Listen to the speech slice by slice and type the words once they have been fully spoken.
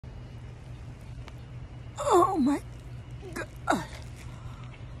Oh my God.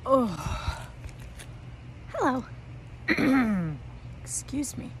 Oh. Hello.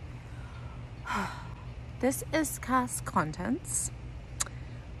 Excuse me. This is Cast Contents.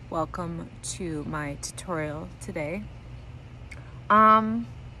 Welcome to my tutorial today. There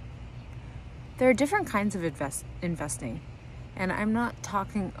are different kinds of investing, and I'm not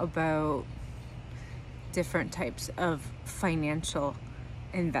talking about different types of financial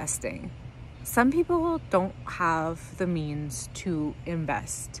investing. Some people don't have the means to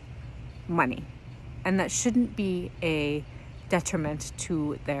invest money, and that shouldn't be a detriment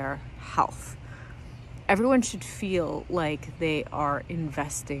to their health. Everyone should feel like they are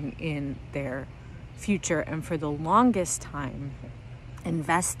investing in their future, and for the longest time,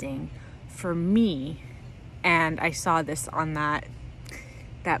 investing for me, and I saw this on that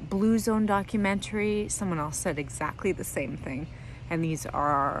Blue Zone documentary, someone else said exactly the same thing, and these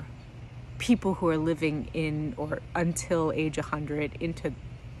are people who are living in or until age 100 into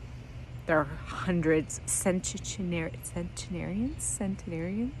their hundreds, centenarians.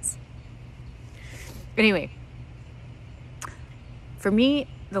 Anyway, for me,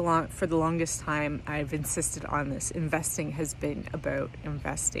 for the longest time, I've insisted on this. Investing has been about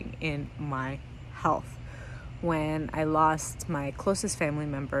investing in my health. When I lost my closest family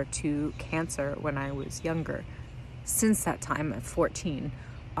member to cancer when I was younger, since that time at 14,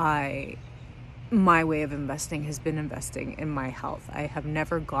 my way of investing has been investing in my health. I have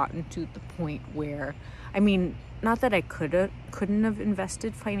never gotten to the point where, not that I couldn't have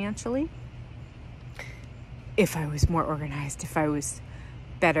invested financially if I was more organized, if I was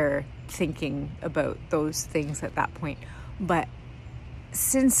better thinking about those things at that point. But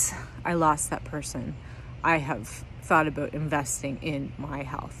since I lost that person, I have thought about investing in my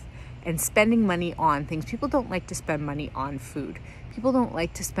health and spending money on things. People don't like to spend money on food. People don't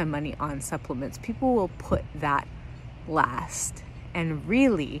like to spend money on supplements. People will put that last. And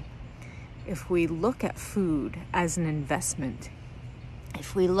really, if we look at food as an investment,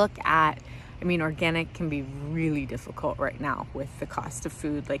 if we look at, organic can be really difficult right now with the cost of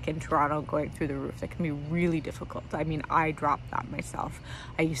food, like in Toronto going through the roof. That can be really difficult. I dropped that myself.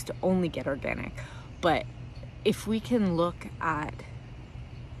 I used to only get organic. But if we can look at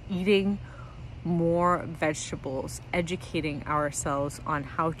eating more vegetables, educating ourselves on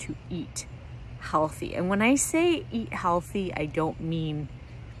how to eat healthy. And when I say eat healthy, I don't mean,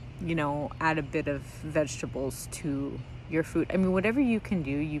 add a bit of vegetables to your food. Whatever you can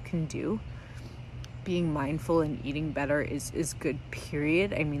do. Being mindful and eating better is good,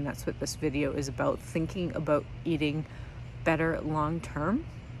 period. That's what this video is about, thinking about eating better long term.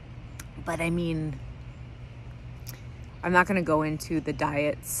 But I'm not going to go into the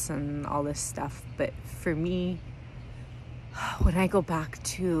diets and all this stuff, but for me, when I go back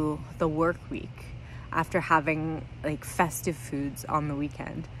to the work week, after having festive foods on the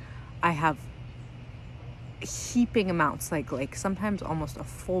weekend, I have heaping amounts, like sometimes almost a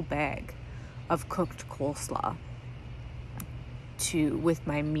full bag of cooked coleslaw with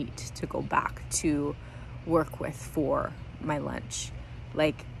my meat to go back to work with for my lunch.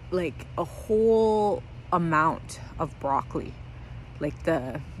 Like a whole amount of broccoli, like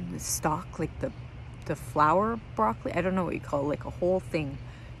the stalk, like the flower broccoli. I don't know what you call it, like a whole thing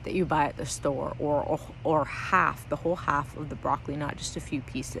that you buy at the store, or the whole half of the broccoli, not just a few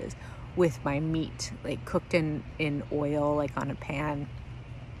pieces, with my meat, like cooked in oil, like on a pan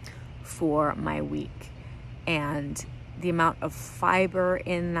for my week. And the amount of fiber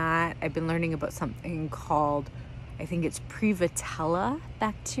in that, I've been learning about something called, I think it's Prevotella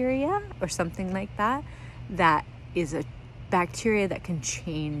bacteria or something like that. That is a bacteria that can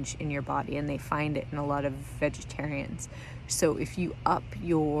change in your body, and they find it in a lot of vegetarians. So if you up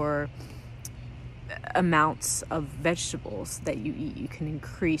your amounts of vegetables that you eat, you can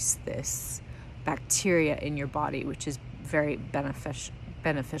increase this bacteria in your body, which is very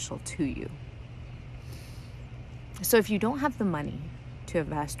beneficial to you. So if you don't have the money to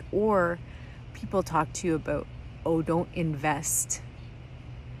invest, or people talk to you about, don't invest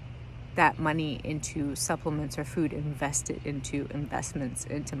that money into supplements or food, invest it into investments,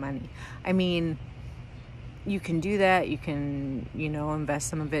 into money. You can do that. You can, invest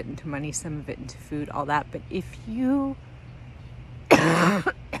some of it into money, some of it into food, all that. But if you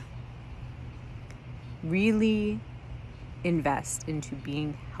really invest into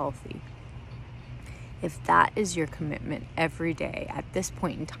being healthy, if that is your commitment every day at this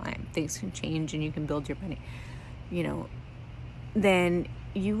point in time, things can change and you can build your money, then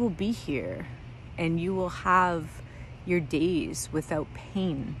you will be here and you will have your days without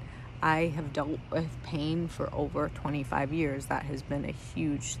pain. I have dealt with pain for over 25 years. That has been a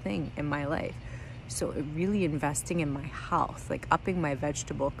huge thing in my life. So really investing in my health, like upping my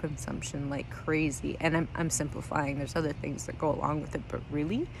vegetable consumption like crazy. And I'm simplifying. There's other things that go along with it, but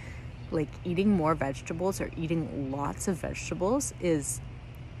really, like eating more vegetables or eating lots of vegetables is,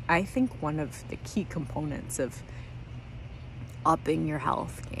 I think, one of the key components of upping your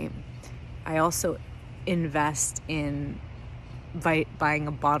health game. I also invest in buying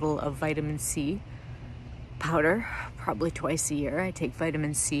a bottle of vitamin C powder probably twice a year. I take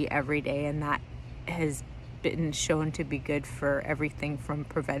vitamin C every day, and that has been shown to be good for everything from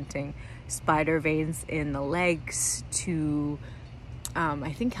preventing spider veins in the legs to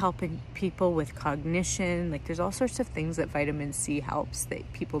I think helping people with cognition. Like there's all sorts of things that vitamin C helps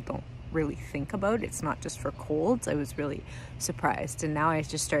that people don't really think about. It's not just for colds. I was really surprised. And now I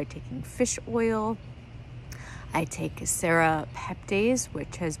just started taking fish oil. I take serapeptase,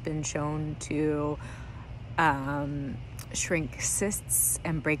 which has been shown to shrink cysts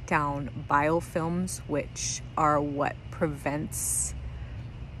and break down biofilms, which are what prevents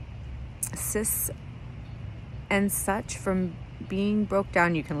cysts and such from being broke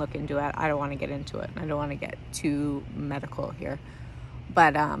down. You can look into it. I don't want to get into it. I don't want to get too medical here.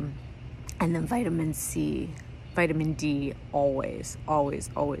 But, and then vitamin C, vitamin D, always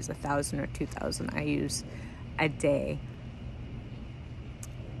 1,000 or 2,000 I use a day.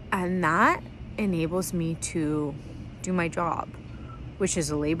 And that enables me to do my job, which is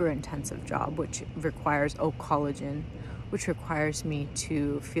a labor-intensive job, which requires collagen, which requires me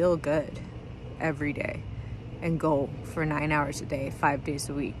to feel good every day and go for 9 hours a day, 5 days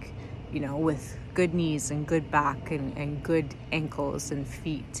a week, you know, with good knees and good back and good ankles and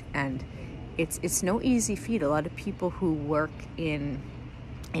feet. And it's no easy feat. A lot of people who work in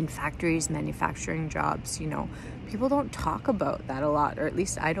factories, manufacturing jobs, you know, people don't talk about that a lot, or at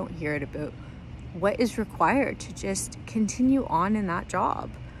least I don't hear it about what is required to just continue on in that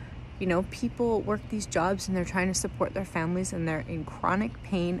job. You know, people work these jobs and they're trying to support their families and they're in chronic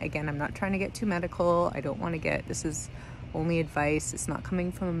pain. Again, I'm not trying to get too medical. I don't want to get, this is only advice. It's not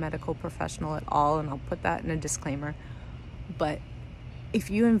coming from a medical professional at all, and I'll put that in a disclaimer. But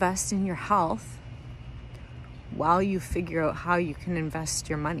if you invest in your health while you figure out how you can invest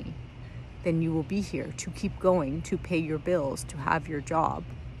your money, then you will be here to keep going, to pay your bills, to have your job,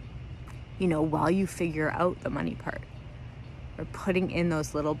 you know, while you figure out the money part. Or putting in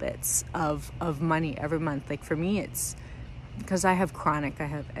those little bits of money every month. Like for me, it's because I have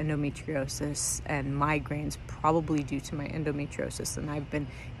endometriosis and migraines, probably due to my endometriosis, and I've been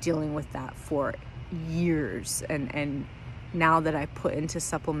dealing with that for years. And now that I put into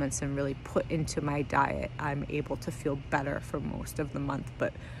supplements and really put into my diet, I'm able to feel better for most of the month.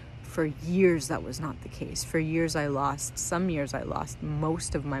 But for years, that was not the case. For years, some years I lost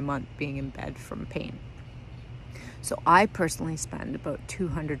most of my month being in bed from pain. So I personally spend about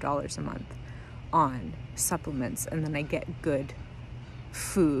 $200 a month on supplements, and then I get good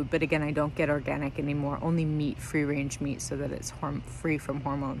food. But again, I don't get organic anymore, only meat, free-range meat, so that it's free from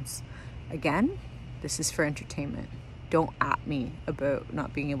hormones. Again, this is for entertainment. Don't at me about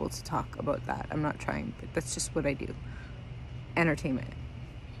not being able to talk about that. I'm not trying, but that's just what I do. Entertainment.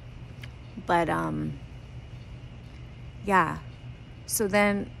 But, yeah. So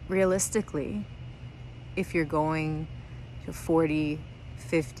then, realistically, if you're going to 40,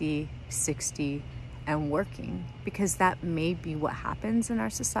 50, 60 and working, because that may be what happens in our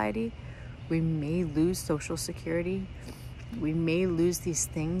society. We may lose Social Security. We may lose these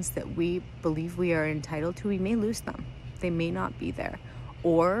things that we believe we are entitled to. We may lose them. They may not be there.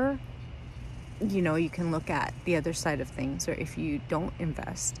 Or, you know, you can look at the other side of things, or if you don't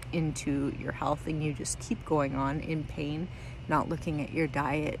invest into your health and you just keep going on in pain, not looking at your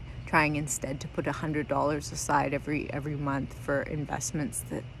diet, trying instead to put $100 aside every month for investments,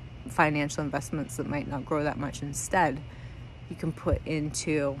 that financial investments that might not grow that much. Instead, you can put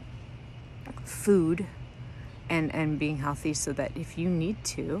into food and being healthy, so that if you need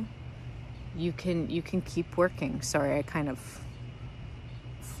to, you can keep working. Sorry, I kind of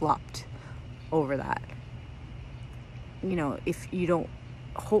flopped over that. You know, if you don't,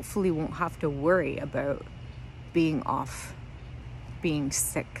 hopefully won't have to worry about being off, being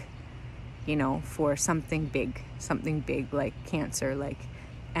sick, you know, for something big like cancer, like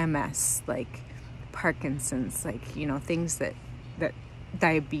MS, like Parkinson's, like, you know, things that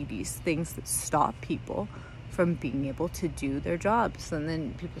diabetes, things that stop people from being able to do their jobs. And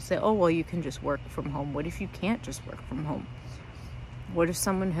then people say, oh, well, you can just work from home. What if you can't just work from home? What if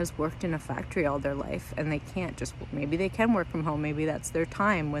someone has worked in a factory all their life and they can't just, maybe they can work from home, maybe that's their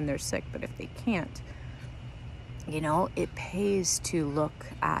time when they're sick, but if they can't, you know, it pays to look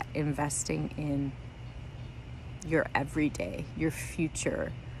at investing in your everyday, your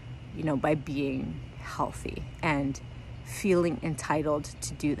future, you know, by being healthy and feeling entitled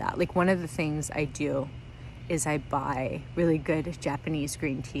to do that. Like, one of the things I do is I buy really good Japanese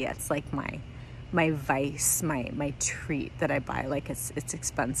green tea. It's like my vice, my treat that I buy. Like, it's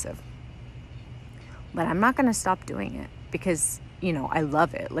expensive, but I'm not going to stop doing it because, you know, I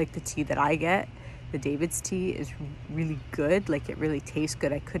love it. Like, the tea that I get, the David's tea, is really good. Like, it really tastes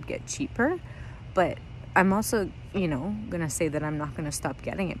good. I could get cheaper, but I'm also, you know, going to say that I'm not going to stop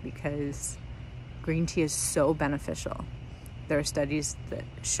getting it because green tea is so beneficial. There are studies that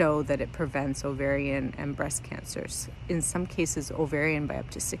show that it prevents ovarian and breast cancers. In some cases, ovarian by up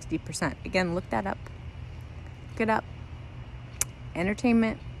to 60%. Again, look that up. Look it up.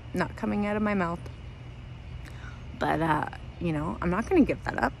 Entertainment, not coming out of my mouth. But, you know, I'm not going to give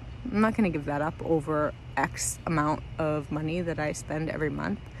that up. I'm not going to give that up over X amount of money that I spend every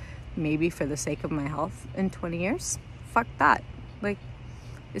month, maybe for the sake of my health in 20 years. Fuck that. Like,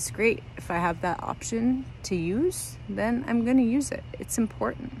 it's great. If I have that option to use, then I'm going to use it. It's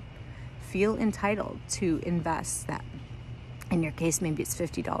important. Feel entitled to invest that. In your case, maybe it's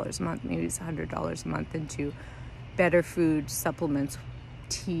 $50 a month, maybe it's $100 a month into better food, supplements,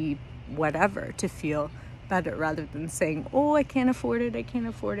 tea, whatever, to feel better, rather than saying, oh, I can't afford it,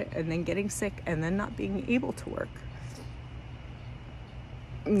 and then getting sick and then not being able to work.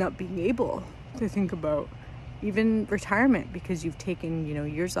 Not being able to think about even retirement because you've taken, you know,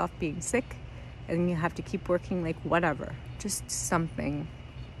 years off being sick and you have to keep working. Like, whatever, just something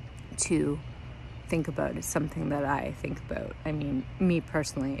to think about. Is something that I think about. I mean, me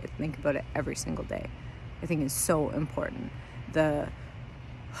personally, I think about it every single day. I think it's so important. The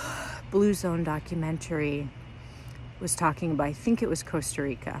Blue Zone documentary was talking about, I think it was Costa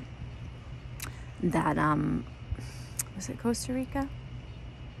Rica, that was it Costa Rica?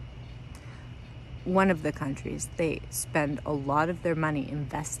 One of the countries, they spend a lot of their money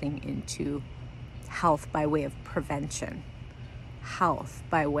investing into health by way of prevention, health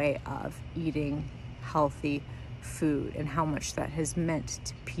by way of eating healthy food, and how much that has meant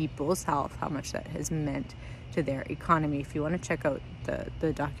to people's health, how much that has meant to their economy. If you want to check out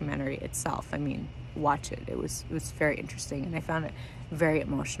the documentary itself, I mean, watch it. It was very interesting, and I found it very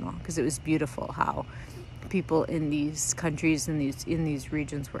emotional because it was beautiful how people in these countries, in these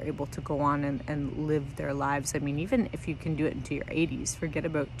regions, were able to go on and live their lives. I mean, even if you can do it into your 80s, forget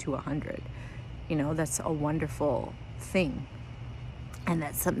about to 100. You know, that's a wonderful thing, and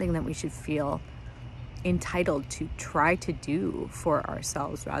that's something that we should feel entitled to try to do for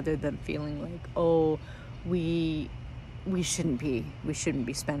ourselves, rather than feeling like, oh, we shouldn't be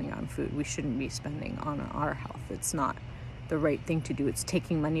spending on food, we shouldn't be spending on our health. It's not the right thing to do. It's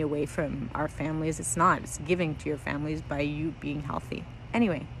taking money away from our families. It's not. It's giving to your families by you being healthy.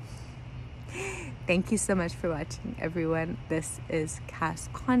 Anyway, thank you so much for watching, everyone. This is Cass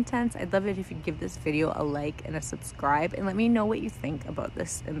Contents. I'd love it if you give this video a like and a subscribe, and let me know what you think about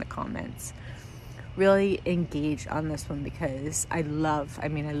this in the comments. Really engage on this one because I love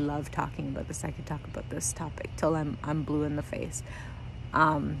talking about this. I could talk about this topic till I'm blue in the face.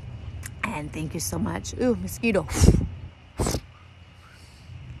 And thank you so much. Ooh, mosquito.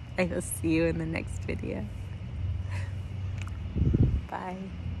 I will see you in the next video. Bye.